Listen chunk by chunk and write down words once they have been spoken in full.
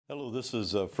Hello, this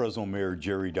is Fresno Mayor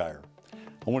Jerry Dyer.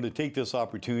 I want to take this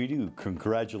opportunity to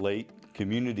congratulate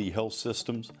Community Health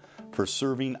Systems for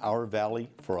serving our valley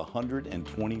for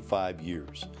 125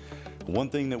 years. One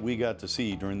thing that we got to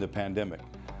see during the pandemic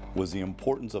was the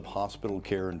importance of hospital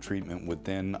care and treatment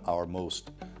within our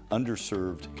most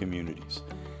underserved communities.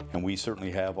 And we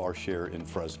certainly have our share in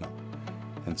Fresno.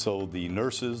 And so the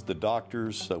nurses, the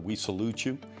doctors, we salute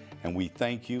you and we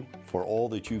thank you for all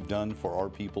that you've done for our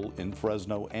people in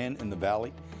Fresno and in the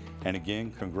Valley. And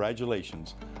again,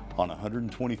 congratulations on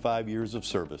 125 years of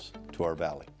service to our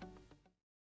Valley.